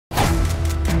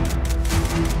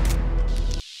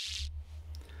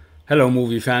Hello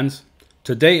movie fans.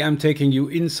 Today I'm taking you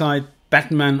inside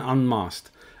Batman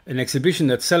Unmasked, an exhibition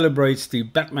that celebrates the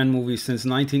Batman movies since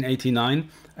 1989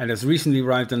 and has recently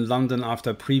arrived in London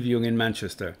after previewing in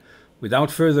Manchester.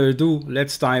 Without further ado,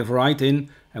 let's dive right in,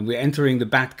 and we're entering the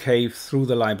Batcave through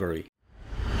the library.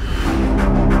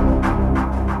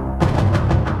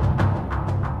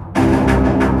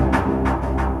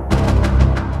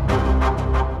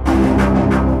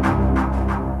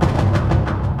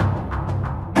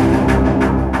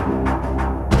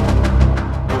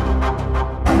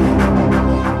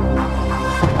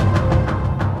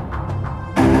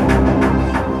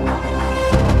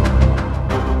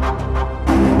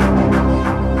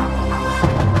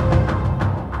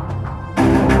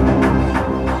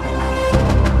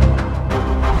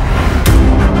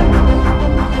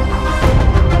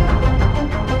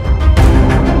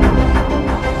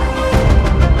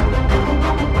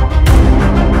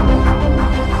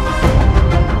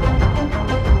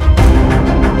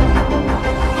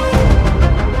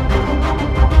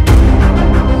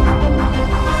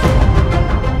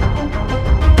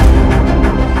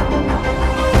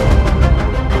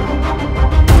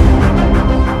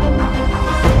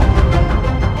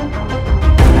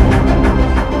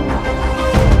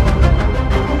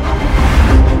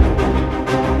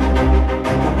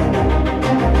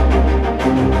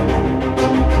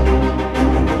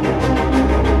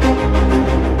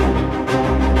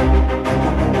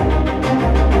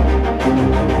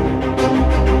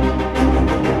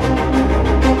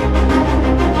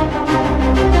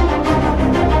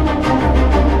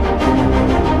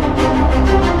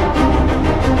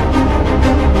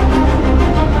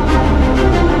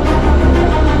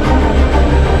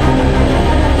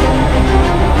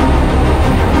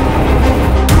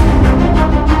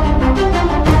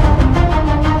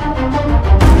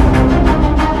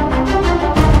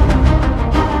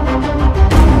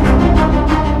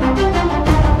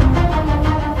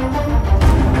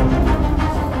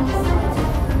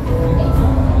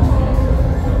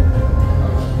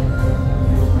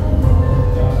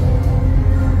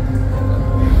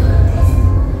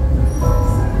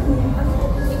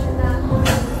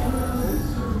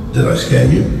 Did I scare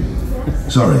you?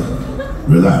 Sorry.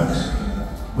 Relax.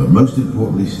 But most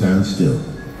importantly, stand still.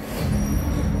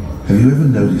 Have you ever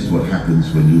noticed what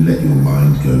happens when you let your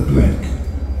mind go blank?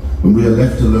 When we are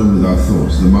left alone with our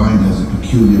thoughts, the mind has a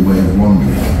peculiar way of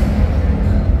wandering.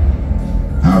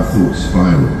 Our thoughts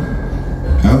spiral.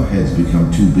 Our heads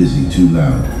become too busy, too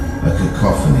loud, a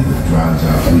cacophony that drowns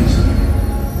out reason.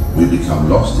 We become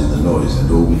lost in the noise,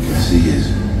 and all we can see is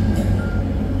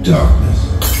darkness.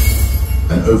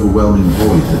 An overwhelming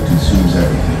void that consumes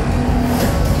everything.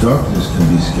 Darkness can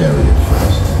be scary at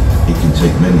first. It can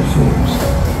take many forms.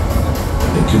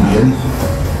 It can be anything,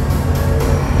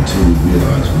 until we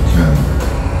realize we can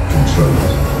control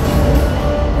it.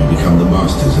 We become the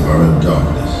masters of our own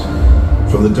darkness.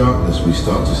 From the darkness we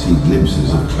start to see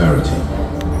glimpses of clarity.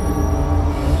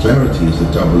 Clarity is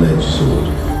a double-edged sword.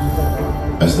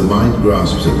 As the mind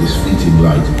grasps at this fleeting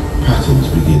light, patterns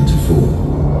begin to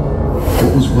form.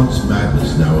 What was once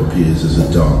madness now appears as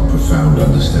a dark, profound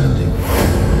understanding.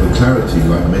 But clarity,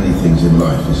 like many things in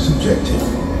life, is subjective.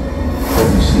 What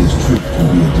we see as truth can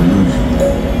be a delusion.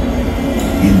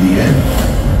 In the end,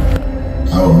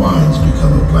 our minds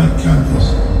become a blank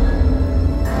canvas.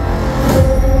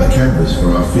 A canvas for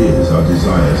our fears, our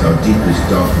desires, our deepest,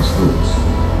 darkest thoughts.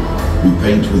 We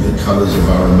paint with the colors of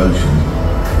our emotions.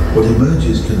 What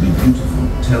emerges can be beautiful,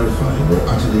 terrifying, or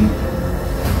utterly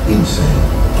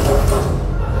insane.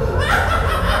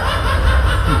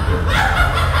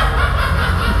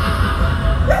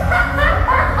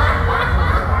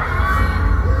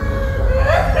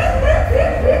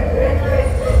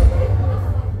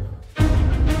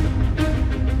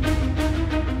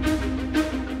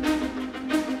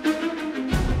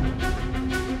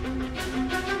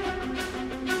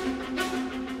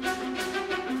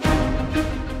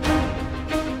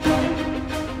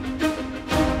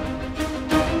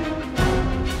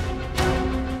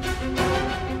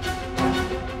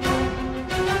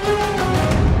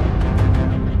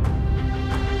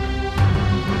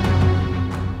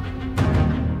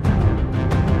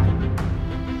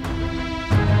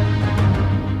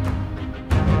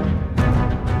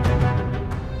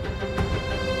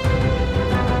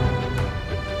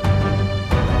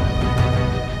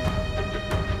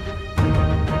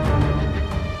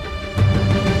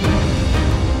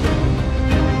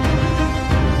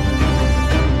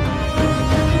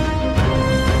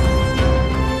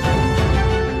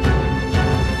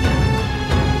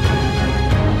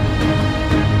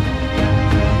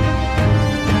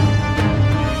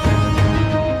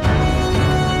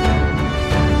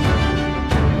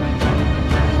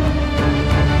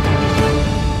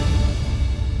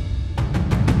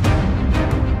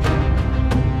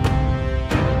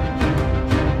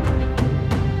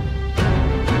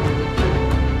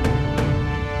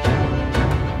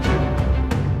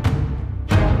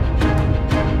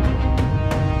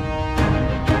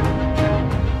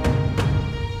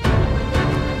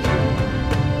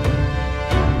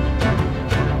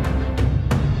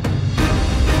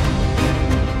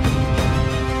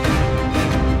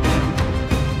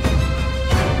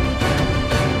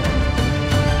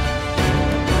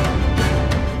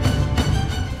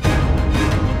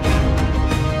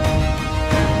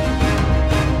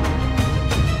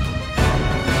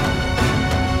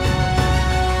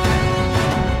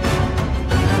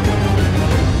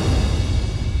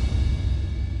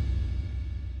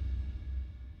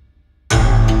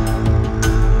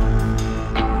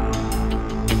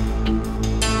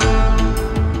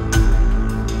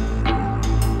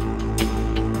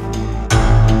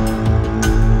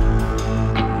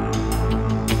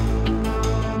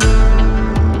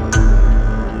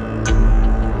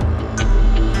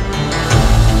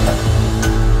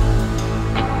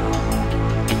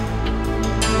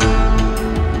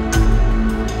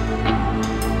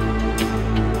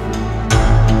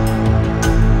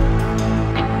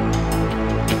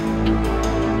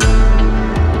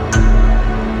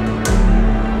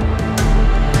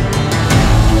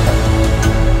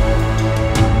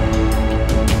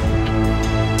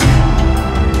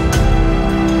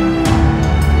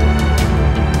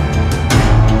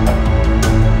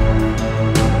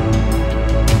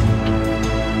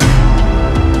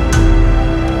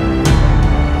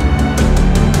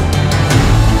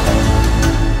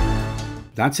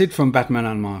 That's it from Batman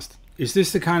Unmasked. Is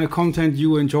this the kind of content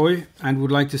you enjoy and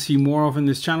would like to see more of in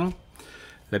this channel?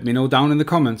 Let me know down in the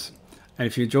comments. And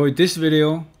if you enjoyed this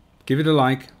video, give it a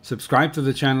like, subscribe to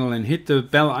the channel and hit the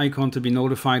bell icon to be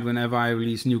notified whenever I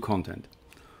release new content.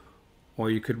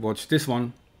 Or you could watch this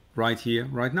one right here,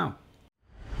 right now.